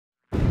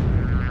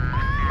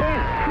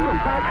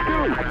Good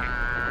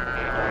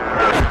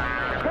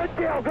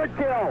kill, good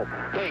kill.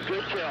 Hey,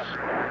 good kill.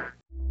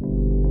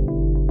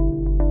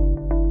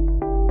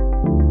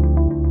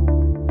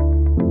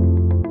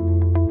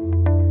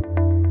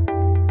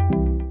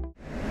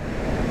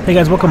 Hey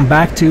guys, welcome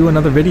back to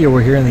another video.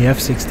 We're here in the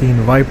F-16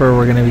 Viper.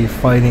 We're going to be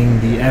fighting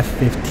the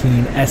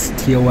F-15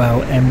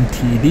 STOL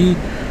MTD.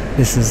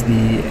 This is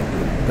the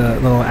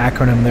little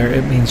acronym there.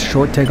 It means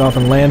short takeoff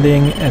and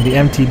landing, and the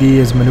MTD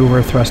is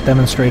maneuver thrust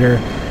demonstrator.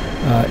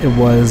 It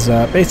was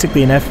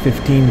basically an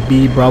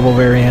F-15B Bravo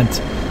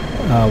variant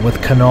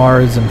with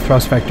canards and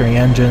thrust vectoring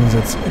engines.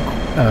 It's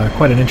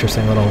quite an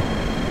interesting little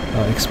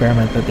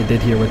experiment that they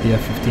did here with the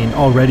F-15,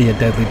 already a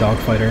deadly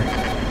dogfighter.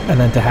 And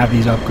then to have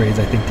these upgrades,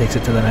 I think, takes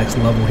it to the next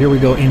level. Here we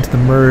go into the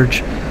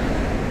merge.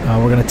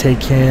 We're going to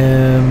take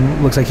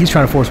him... Looks like he's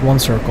trying to force one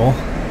circle.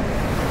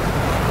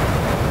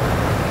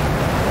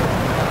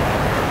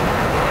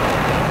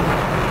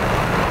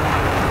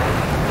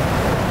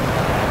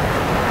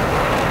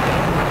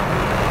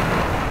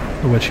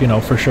 Which, you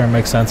know, for sure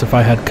makes sense. If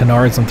I had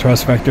canards and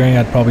thrust vectoring,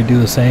 I'd probably do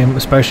the same,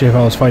 especially if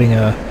I was fighting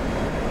an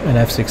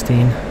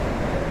F-16,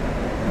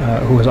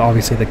 who is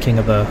obviously the king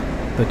of the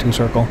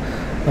two-circle.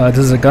 This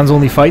is a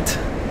guns-only fight.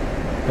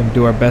 We're going to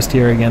do our best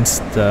here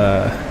against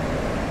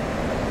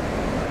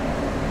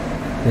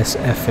this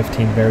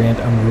F-15 variant.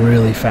 I'm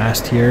really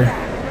fast here.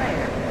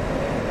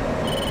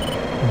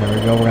 There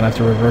we go. We're going to have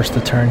to reverse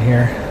the turn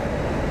here,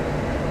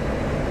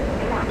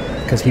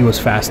 because he was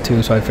fast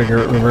too, so I figure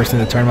reversing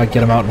the turn might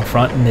get him out in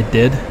front, and it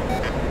did.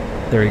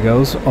 There he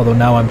goes. Although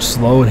now I'm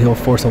slow and he'll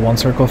force a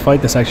one-circle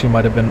fight. This actually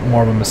might have been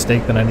more of a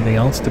mistake than anything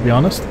else, to be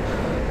honest.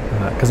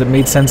 Because it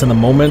made sense in the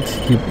moment.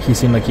 He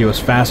seemed like he was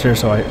faster,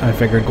 so I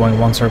figured going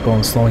one circle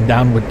and slowing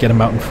down would get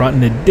him out in front,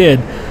 and it did,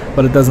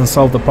 but it doesn't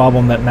solve the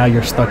problem that now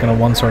you're stuck in a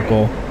one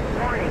circle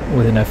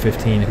with an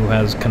F-15 who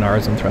has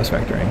canards and thrust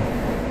vectoring.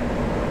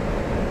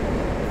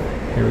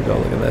 Here we go,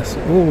 look at this.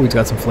 Ooh, he's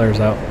got some flares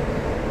out.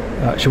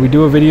 Should we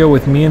do a video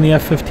with me in the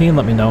F-15?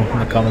 Let me know in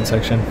the comment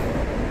section.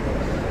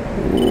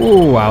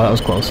 Ooh, wow, that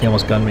was close. He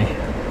almost gunned me.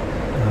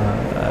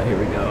 Here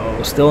we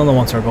go. Still in the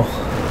one circle.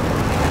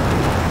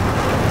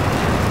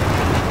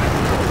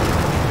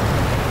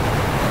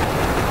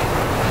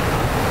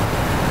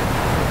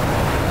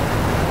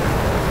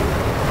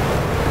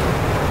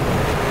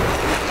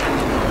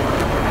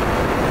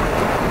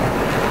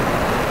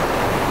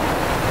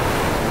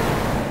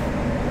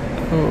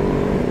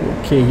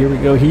 Okay, here we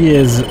go. He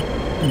is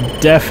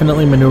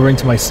definitely maneuvering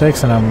to my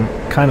 6, and I'm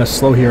kind of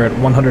slow here at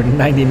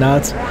 190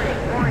 knots.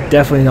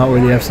 Definitely not where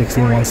the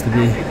F-16 wants to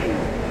be.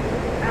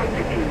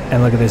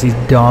 And look at this, he's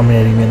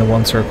dominating me in the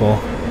one circle.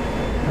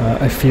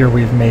 I fear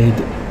we've made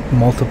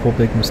multiple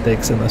big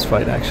mistakes in this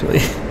fight, actually.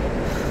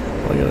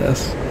 Look at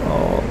this.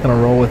 Oh, I'm gonna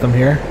roll with him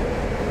here.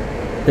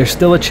 There's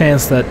still a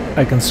chance that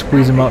I can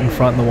squeeze him out in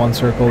front in the one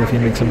circle if he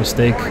makes a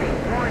mistake.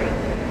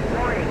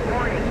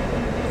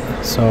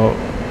 So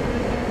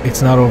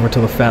it's not over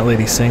till the fat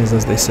lady sings,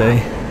 as they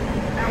say.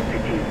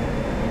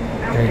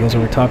 There he goes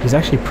over top. He's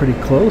actually pretty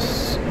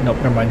close. Nope,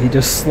 never mind. He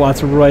just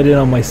slots right in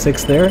on my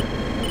 6 there.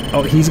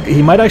 Oh,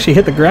 he might actually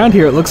hit the ground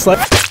here, it looks like.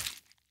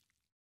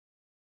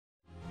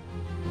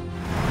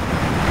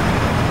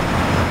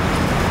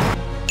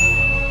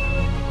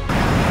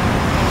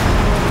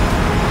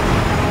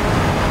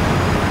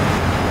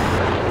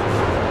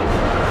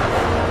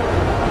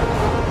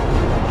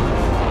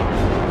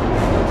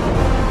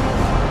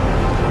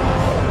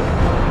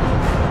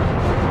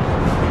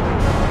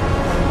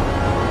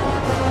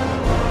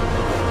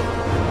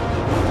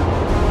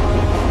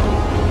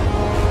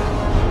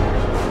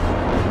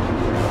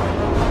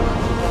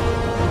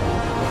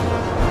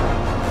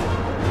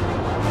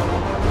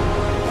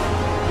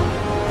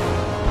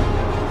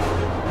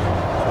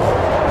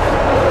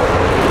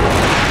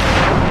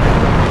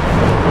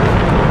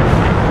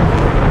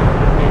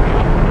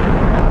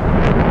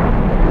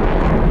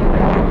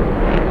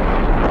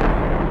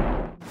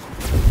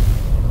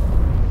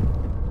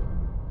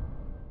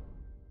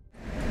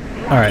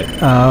 Alright,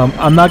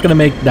 I'm not going to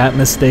make that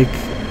mistake.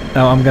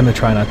 No, I'm going to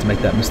try not to make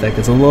that mistake.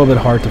 It's a little bit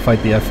hard to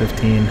fight the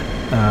F-15.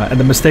 And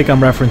the mistake I'm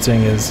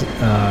referencing is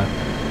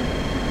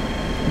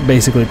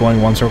basically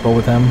going one circle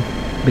with him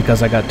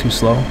because I got too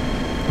slow.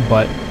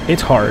 But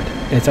it's hard.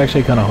 It's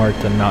actually kind of hard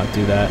to not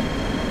do that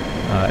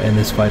in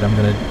this fight. I'm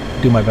going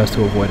to do my best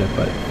to avoid it,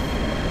 but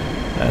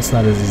it's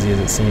not as easy as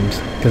it seems.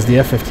 Because the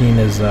F-15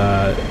 is...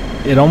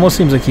 it almost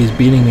seems like he's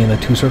beating me in the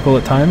two circle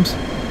at times,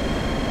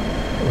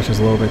 which is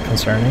a little bit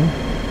concerning.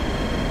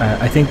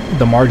 I think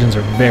the margins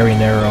are very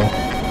narrow,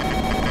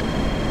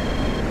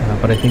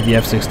 but I think the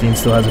F-16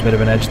 still has a bit of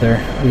an edge there.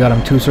 We got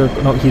him two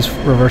circle. No, he's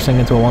reversing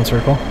into a one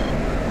circle.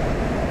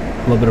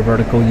 A little bit of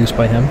vertical use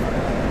by him.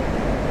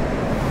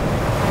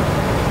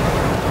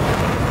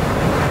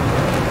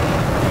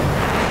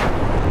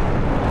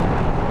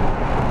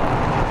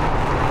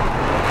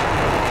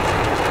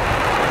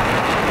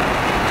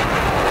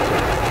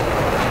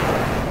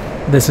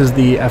 This is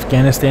the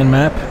Afghanistan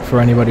map,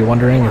 for anybody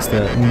wondering. It's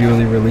the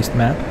newly released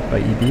map by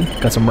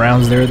ED. Got some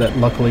rounds there that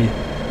luckily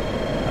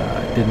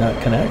did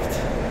not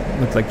connect.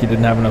 Looked like he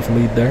didn't have enough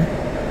lead there.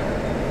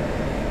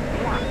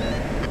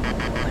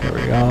 Here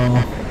we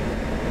go.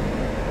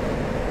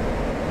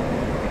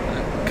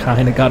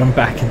 Kind of got him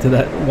back into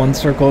that one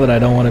circle that I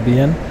don't want to be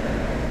in.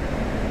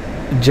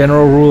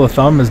 General rule of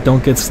thumb is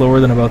don't get slower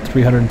than about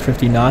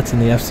 350 knots in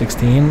the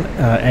F-16.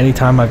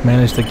 Anytime I've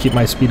managed to keep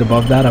my speed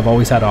above that, I've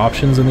always had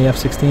options in the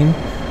F-16.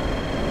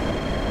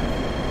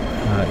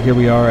 Here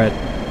we are at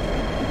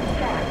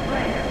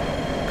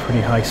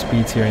pretty high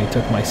speeds here, and he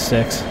took my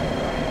 6.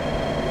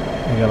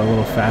 I got a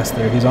little fast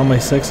there. He's on my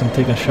 6, I'm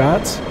taking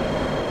shots.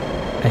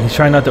 And he's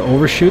trying not to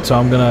overshoot, so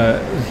I'm gonna...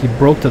 He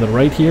broke to the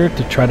right here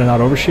to try to not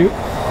overshoot.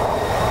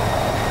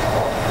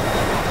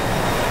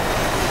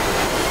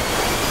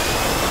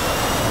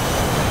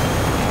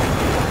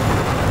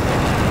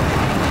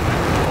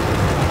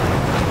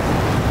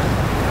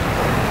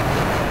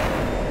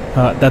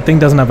 That thing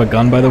doesn't have a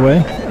gun, by the way.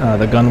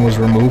 The gun was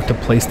removed to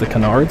place the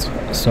canards,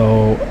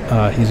 so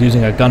he's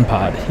using a gun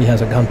pod. He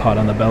has a gun pod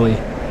on the belly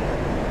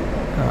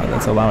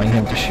that's allowing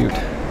him to shoot.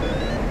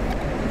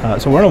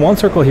 So we're in a one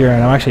circle here,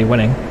 and I'm actually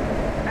winning,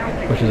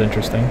 which is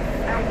interesting.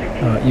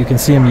 You can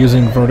see him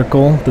using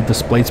vertical, the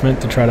displacement,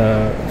 to try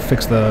to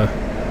fix the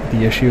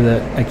issue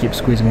that I keep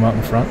squeezing him out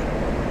in front.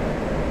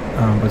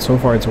 But so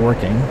far it's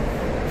working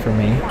for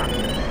me.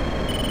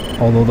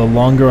 Although the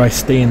longer I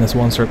stay in this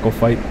one circle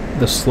fight,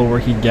 the slower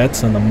he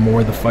gets and the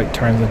more the fight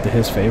turns into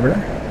his favor.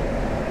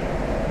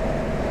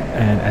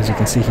 And as you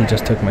can see, he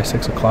just took my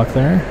 6 o'clock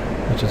there,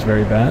 which is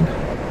very bad.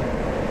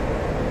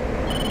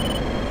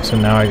 So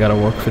now I gotta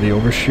work for the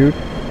overshoot.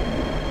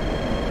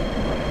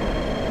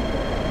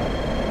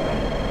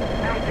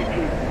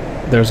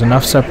 There's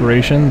enough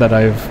separation that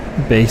I've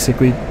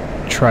basically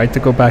tried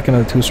to go back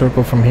into the 2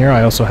 circle from here.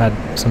 I also had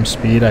some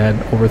speed. I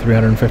had over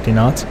 350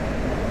 knots.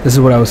 This is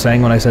what I was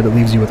saying when I said it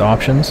leaves you with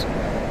options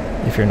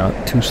if you're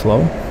not too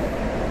slow.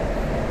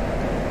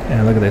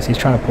 And look at this, he's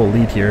trying to pull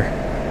lead here.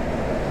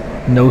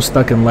 No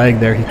stuck in leg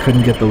there, he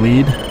couldn't get the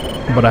lead,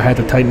 but I had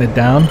to tighten it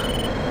down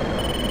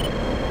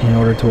in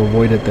order to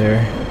avoid it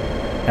there.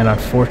 And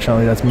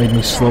unfortunately that's made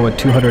me slow at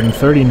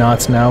 230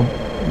 knots now.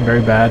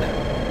 Very bad.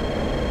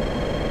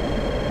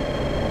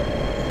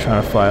 I'm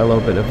trying to fly a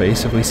little bit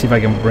evasively, see if I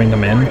can bring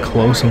him in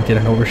close and get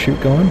an overshoot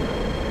going.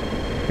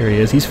 Here he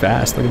is, he's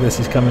fast, look at this,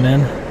 he's coming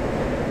in.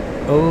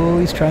 Oh,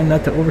 he's trying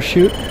not to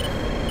overshoot.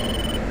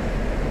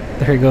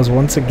 There he goes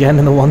once again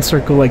in the one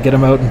circle. I get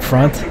him out in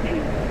front.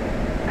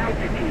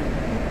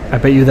 I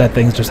bet you that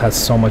thing just has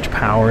so much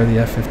power, the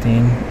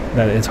F-15,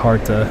 that it's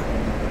hard to...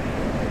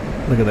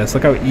 Look at this.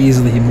 Look how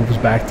easily he moves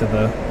back to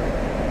the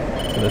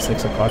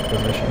 6 o'clock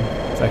position.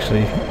 It's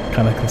actually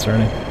kind of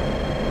concerning.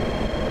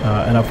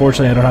 And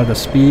unfortunately, I don't have the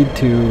speed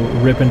to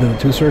rip into the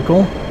 2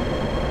 circle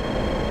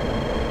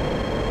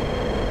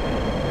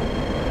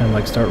and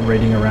like start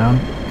raiding around.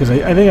 Because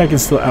I think I can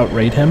still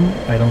outrate him.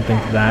 I don't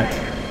think that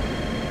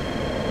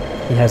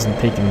he hasn't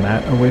taken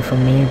that away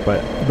from me,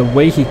 but the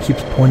way he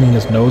keeps pointing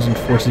his nose and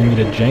forcing me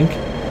to jink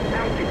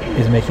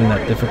is making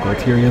that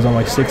difficult. Here he is on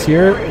my 6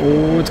 here.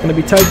 Oh, it's gonna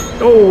be tight.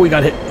 Oh, we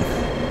got hit.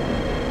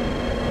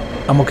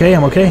 I'm okay,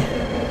 I'm okay.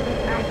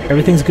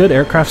 Everything's good.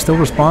 Aircraft's still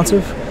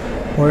responsive.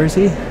 Where is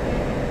he?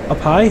 Up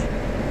high?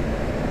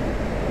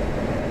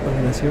 Look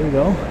at this, here we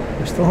go.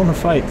 We're still in the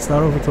fight. It's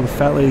not over till the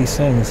fat lady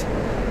sings.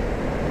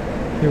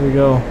 Here we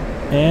go.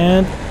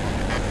 And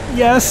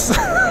yes!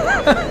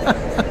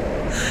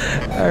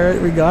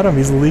 Alright, we got him.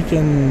 He's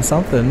leaking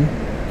something.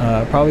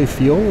 Probably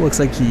fuel. Looks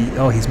like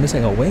he's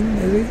missing a wing,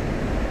 is he?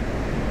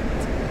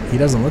 He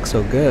doesn't look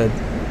so good.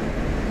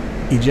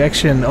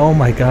 Ejection. Oh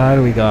my god,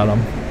 we got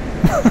him.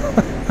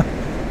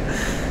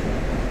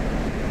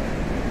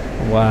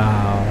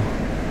 Wow.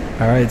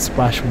 Alright,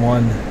 splash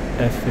 1,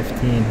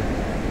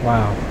 F-15.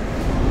 Wow.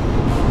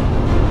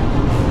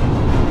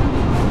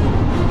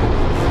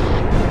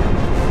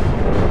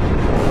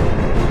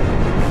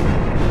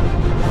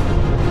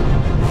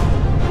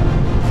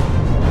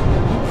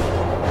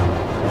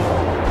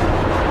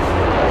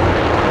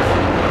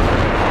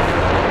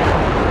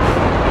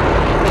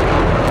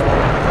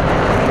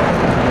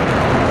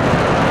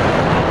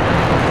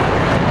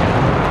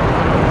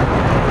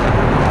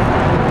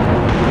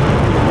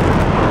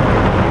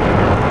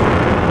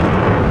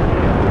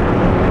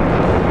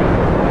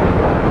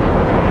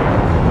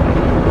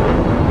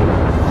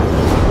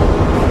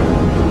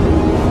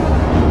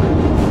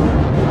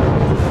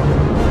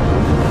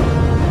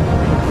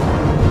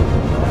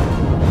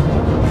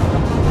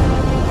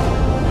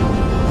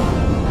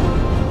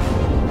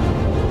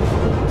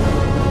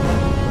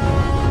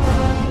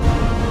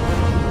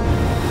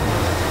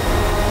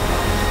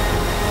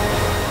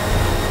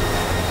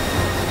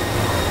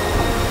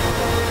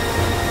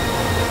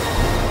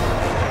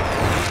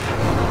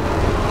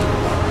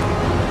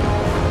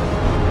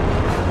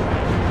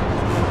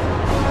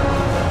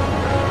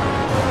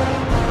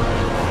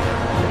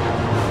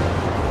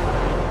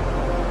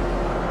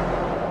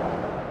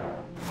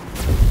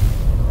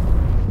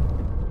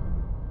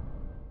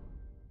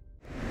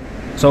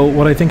 So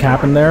what I think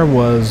happened there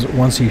was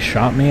once he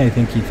shot me, I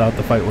think he thought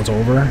the fight was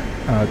over.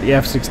 The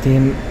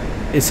F-16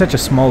 it's such a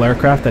small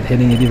aircraft that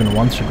hitting it even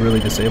once should really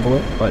disable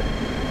it, but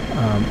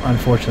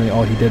unfortunately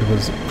all he did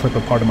was clip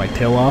a part of my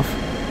tail off,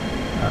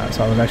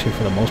 so I was actually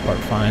for the most part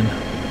fine.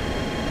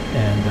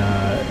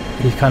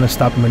 And he kind of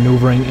stopped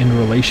maneuvering in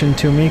relation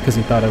to me because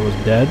he thought I was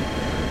dead,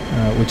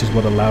 which is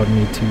what allowed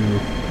me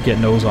to get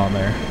nose on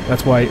there.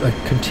 That's why,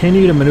 like,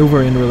 continue to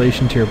maneuver in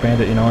relation to your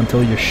bandit, you know,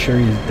 until you're sure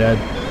he's dead.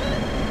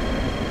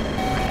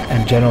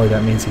 And generally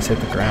that means he's hit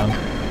the ground.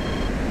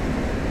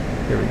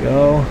 Here we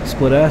go,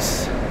 split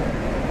S.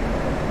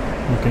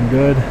 Looking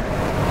good.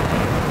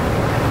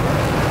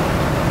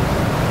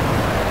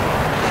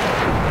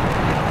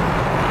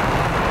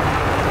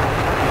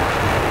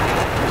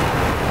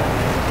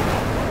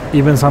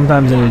 Even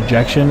sometimes an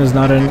ejection is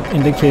not an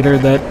indicator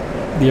that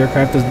the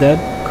aircraft is dead.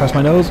 Cross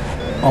my nose?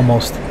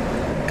 Almost.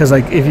 Because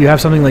like if you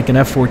have something like an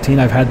F-14,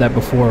 I've had that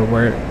before,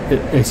 where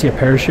I see a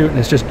parachute and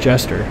it's just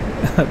Jester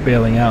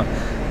bailing out.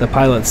 The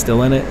pilot's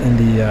still in it, and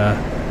the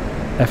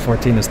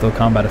F-14 is still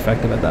combat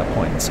effective at that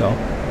point. So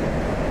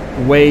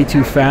way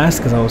too fast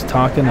because I was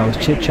talking, I was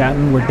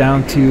chit-chatting. We're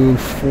down to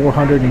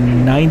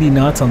 490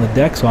 knots on the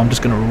deck, so I'm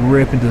just going to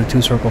rip into the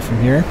 2-circle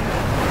from here.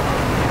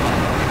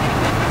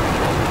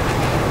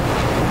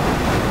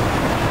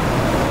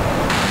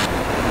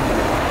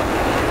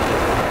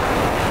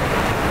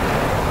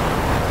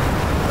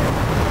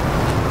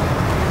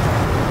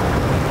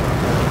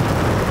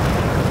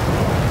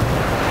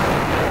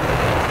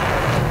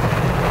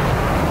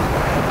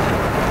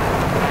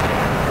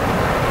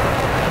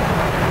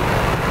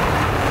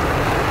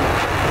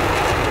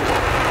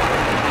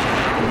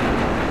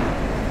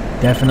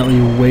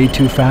 Definitely way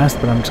too fast,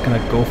 but I'm just gonna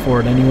go for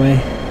it anyway.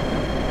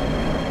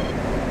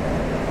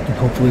 And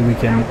hopefully we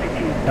can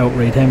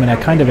outrate him, and I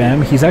kind of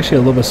am. He's actually a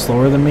little bit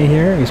slower than me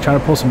here. He's trying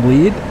to pull some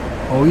lead.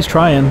 Oh, he's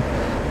trying.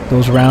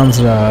 Those rounds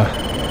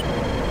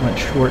went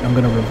short. I'm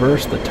gonna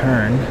reverse the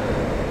turn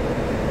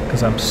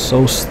because I'm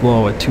so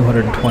slow at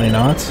 220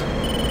 knots.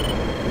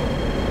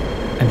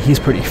 And he's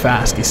pretty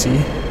fast, you see.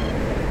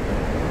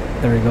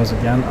 There he goes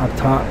again, up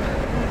top.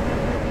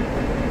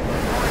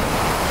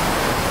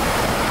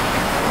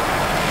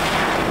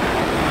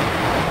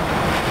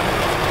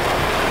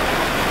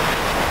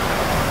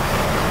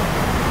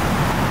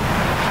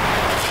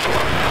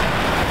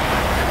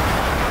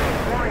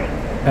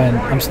 And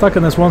I'm stuck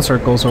in this 1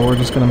 circle, so we're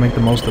just going to make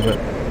the most of it.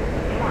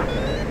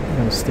 I'm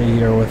going to stay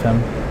here with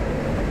him.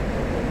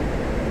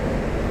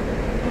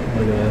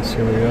 Look at this,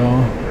 here we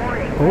go.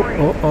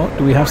 Oh,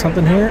 do we have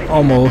something here?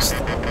 Almost.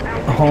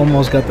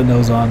 Almost got the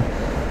nose on.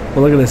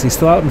 But look at this, he's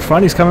still out in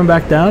front, he's coming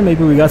back down.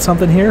 Maybe we got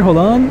something here, hold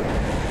on.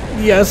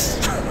 Yes!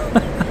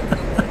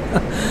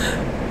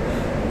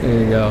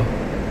 There you go.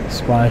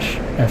 Splash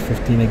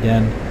F-15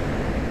 again.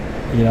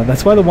 You know,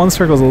 that's why the 1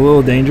 circle is a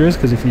little dangerous,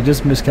 because if you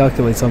just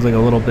miscalculate something a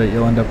little bit,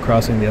 you'll end up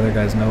crossing the other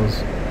guy's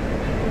nose.